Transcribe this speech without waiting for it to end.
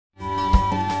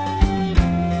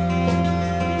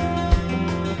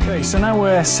Okay, so now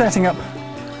we're setting up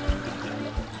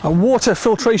a water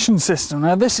filtration system.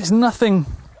 Now this is nothing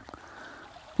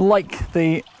like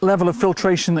the level of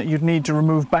filtration that you'd need to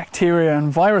remove bacteria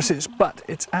and viruses, but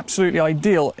it's absolutely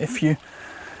ideal if you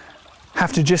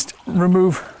have to just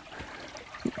remove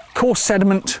coarse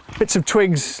sediment, bits of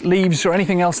twigs, leaves, or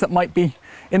anything else that might be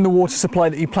in the water supply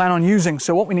that you plan on using.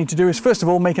 So what we need to do is first of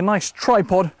all make a nice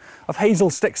tripod of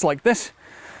hazel sticks like this,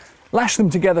 lash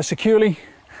them together securely,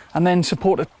 and then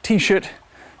support a t-shirt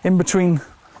in between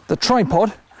the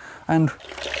tripod, and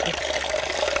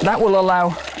that will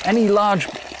allow any large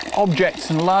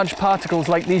objects and large particles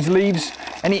like these leaves,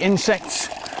 any insects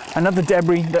and other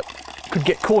debris that could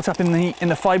get caught up in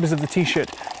the fibers of the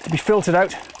t-shirt to be filtered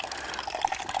out.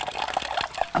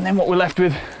 And then what we're left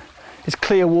with is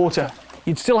clear water.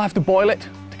 You'd still have to boil it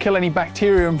to kill any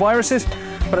bacteria and viruses,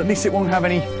 but at least it won't have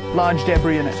any large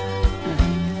debris in it.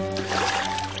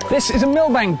 This is a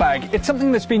Milbank bag. It's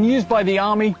something that's been used by the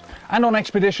army and on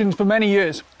expeditions for many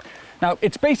years. Now,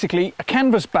 it's basically a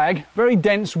canvas bag, very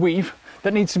dense weave,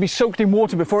 that needs to be soaked in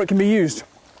water before it can be used.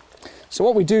 So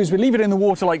what we do is we leave it in the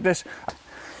water like this.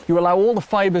 You allow all the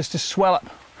fibers to swell up,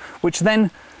 which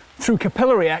then, through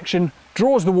capillary action,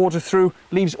 draws the water through,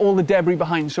 leaves all the debris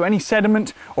behind. So any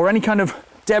sediment or any kind of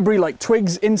debris like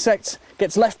twigs, insects,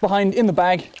 gets left behind in the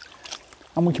bag,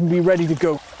 and we can be ready to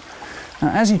go. Now,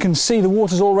 as you can see, the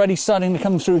water's already starting to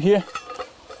come through here.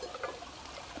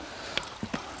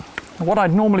 What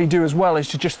I'd normally do as well is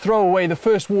to just throw away the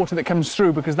first water that comes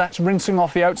through, because that's rinsing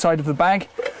off the outside of the bag.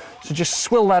 So just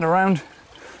swill that around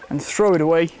and throw it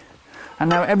away. And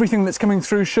now everything that's coming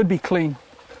through should be clean.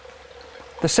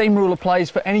 The same rule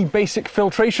applies for any basic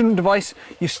filtration device.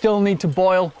 You still need to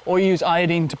boil or use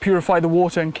iodine to purify the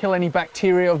water and kill any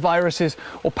bacteria or viruses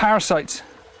or parasites.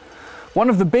 One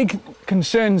of the big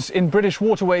concerns in British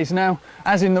waterways now,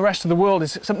 as in the rest of the world,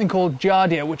 is something called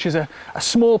Giardia, which is a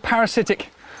small parasitic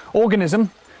organism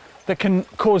that can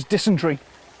cause dysentery.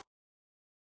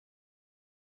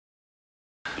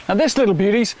 Now this little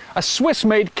beauty's a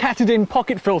Swiss-made Katadyn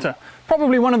pocket filter,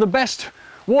 probably one of the best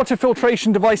water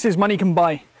filtration devices money can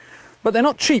buy. But they're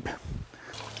not cheap.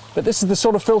 But this is the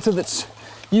sort of filter that's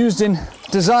used in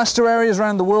disaster areas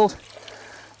around the world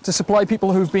to supply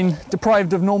people who've been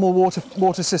deprived of normal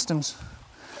water systems.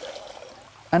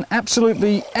 An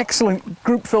absolutely excellent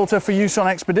group filter for use on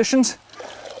expeditions.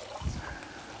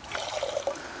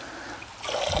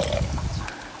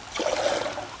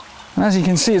 And as you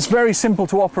can see, it's very simple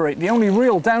to operate. The only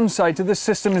real downside to this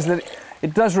system is that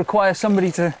it does require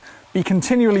somebody to be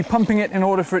continually pumping it in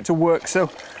order for it to work.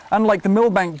 So unlike the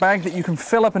Milbank bag that you can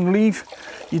fill up and leave,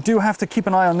 you do have to keep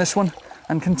an eye on this one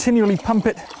and continually pump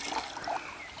it.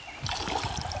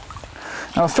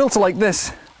 Now a filter like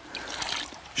this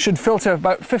should filter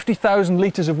about 50,000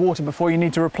 litres of water before you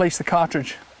need to replace the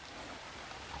cartridge.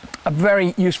 A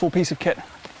very useful piece of kit.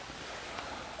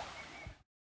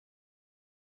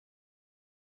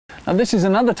 Now this is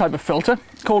another type of filter.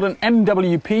 It's called an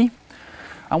MWP,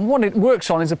 and what it works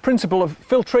on is a principle of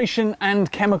filtration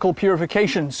and chemical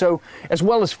purification. So as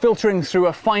well as filtering through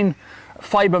a fine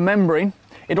fibre membrane,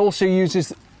 it also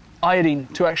uses iodine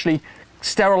to actually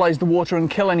sterilize the water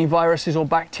and kill any viruses or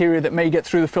bacteria that may get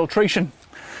through the filtration.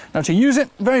 Now to use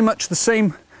it, very much the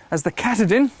same as the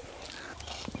Katadyn.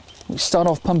 We start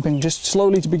off pumping just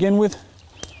slowly to begin with.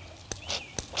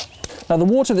 Now the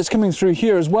water that's coming through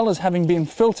here, as well as having been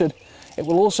filtered, it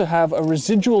will also have a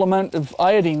residual amount of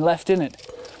iodine left in it.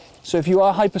 So if you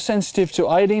are hypersensitive to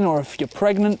iodine, or if you're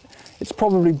pregnant, it's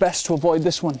probably best to avoid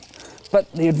this one.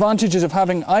 But the advantages of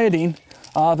having iodine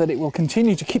are that it will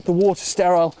continue to keep the water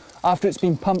sterile after it's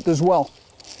been pumped as well.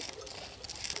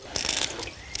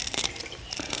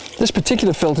 This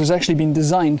particular filter has actually been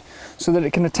designed so that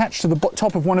it can attach to the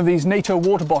top of one of these NATO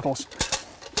water bottles.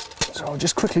 So I'll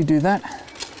just quickly do that.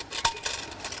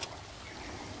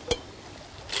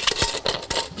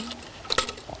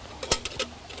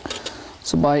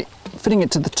 So by fitting it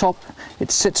to the top,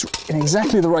 it sits in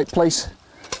exactly the right place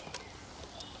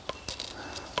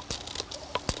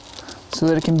so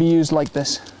that it can be used like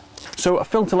this. So a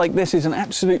filter like this is an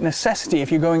absolute necessity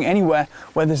if you're going anywhere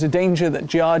where there's a danger that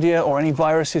Giardia or any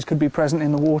viruses could be present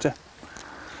in the water.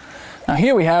 Now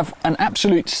here we have an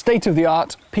absolute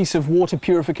state-of-the-art piece of water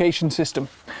purification system.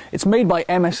 It's made by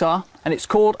MSR and it's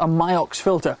called a Miox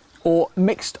filter, or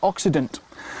mixed oxidant.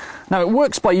 Now it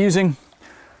works by using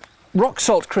rock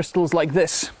salt crystals like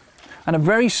this and a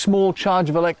very small charge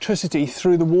of electricity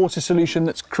through the water solution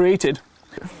that's created.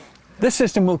 This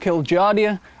system will kill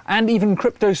Giardia and even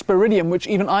Cryptosporidium, which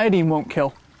even iodine won't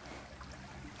kill.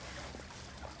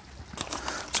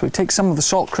 So we take some of the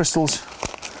salt crystals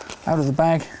out of the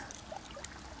bag.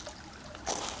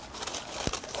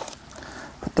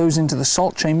 those into the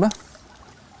salt chamber.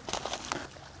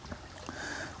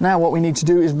 Now what we need to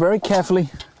do is very carefully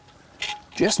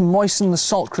just moisten the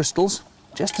salt crystals,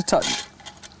 just a touch.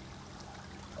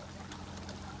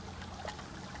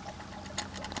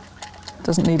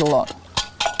 Doesn't need a lot.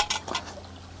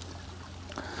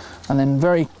 And then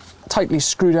very tightly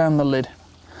screw down the lid.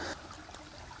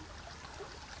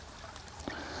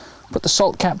 Put the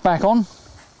salt cap back on,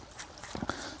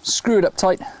 screw it up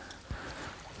tight,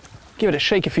 give it a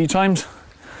shake a few times.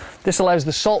 This allows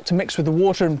the salt to mix with the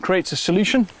water and creates a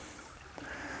solution.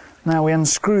 Now we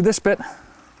unscrew this bit,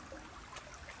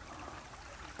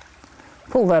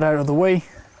 pull that out of the way,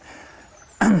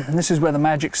 and this is where the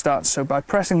magic starts. So by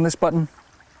pressing this button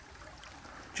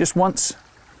just once,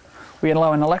 we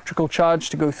allow an electrical charge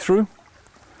to go through,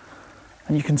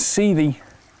 and you can see the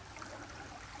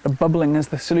bubbling as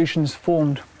the solution's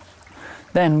formed.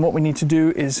 Then what we need to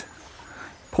do is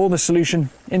pour the solution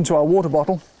into our water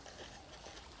bottle.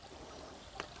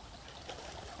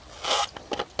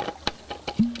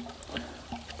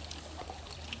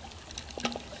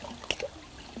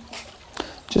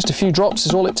 Just a few drops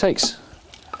is all it takes.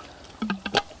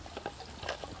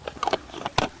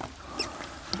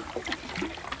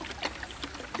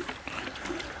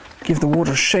 Give the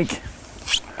water a shake.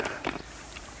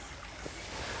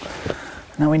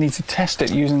 Now we need to test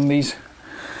it using these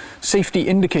safety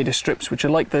indicator strips, which are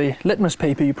like the litmus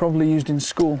paper you probably used in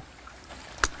school.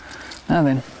 Now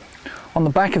then, on the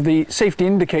back of the safety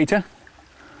indicator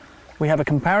we have a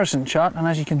comparison chart, and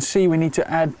as you can see we need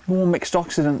to add more mixed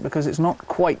oxidant because it's not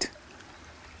quite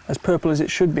as purple as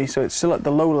it should be, so it's still at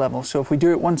the low level. So if we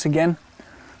do it once again,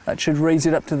 that should raise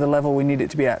it up to the level we need it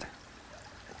to be at.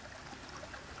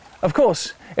 Of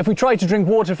course, if we try to drink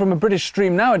water from a British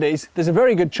stream nowadays, there's a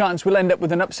very good chance we'll end up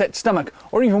with an upset stomach,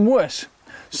 or even worse.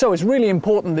 So it's really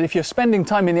important that if you're spending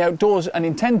time in the outdoors and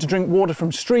intend to drink water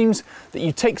from streams, that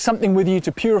you take something with you to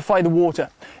purify the water.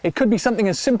 It could be something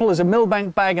as simple as a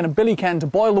Millbank bag and a billy can to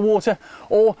boil the water,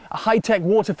 or a high-tech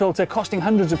water filter costing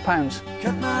hundreds of pounds.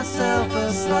 Cut myself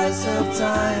a slice of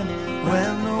time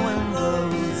when the wind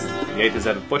blows. The A to Z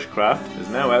of Bushcraft is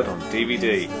now out on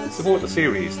DVD. Support the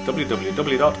series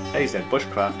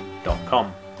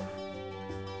www.azbushcraft.com.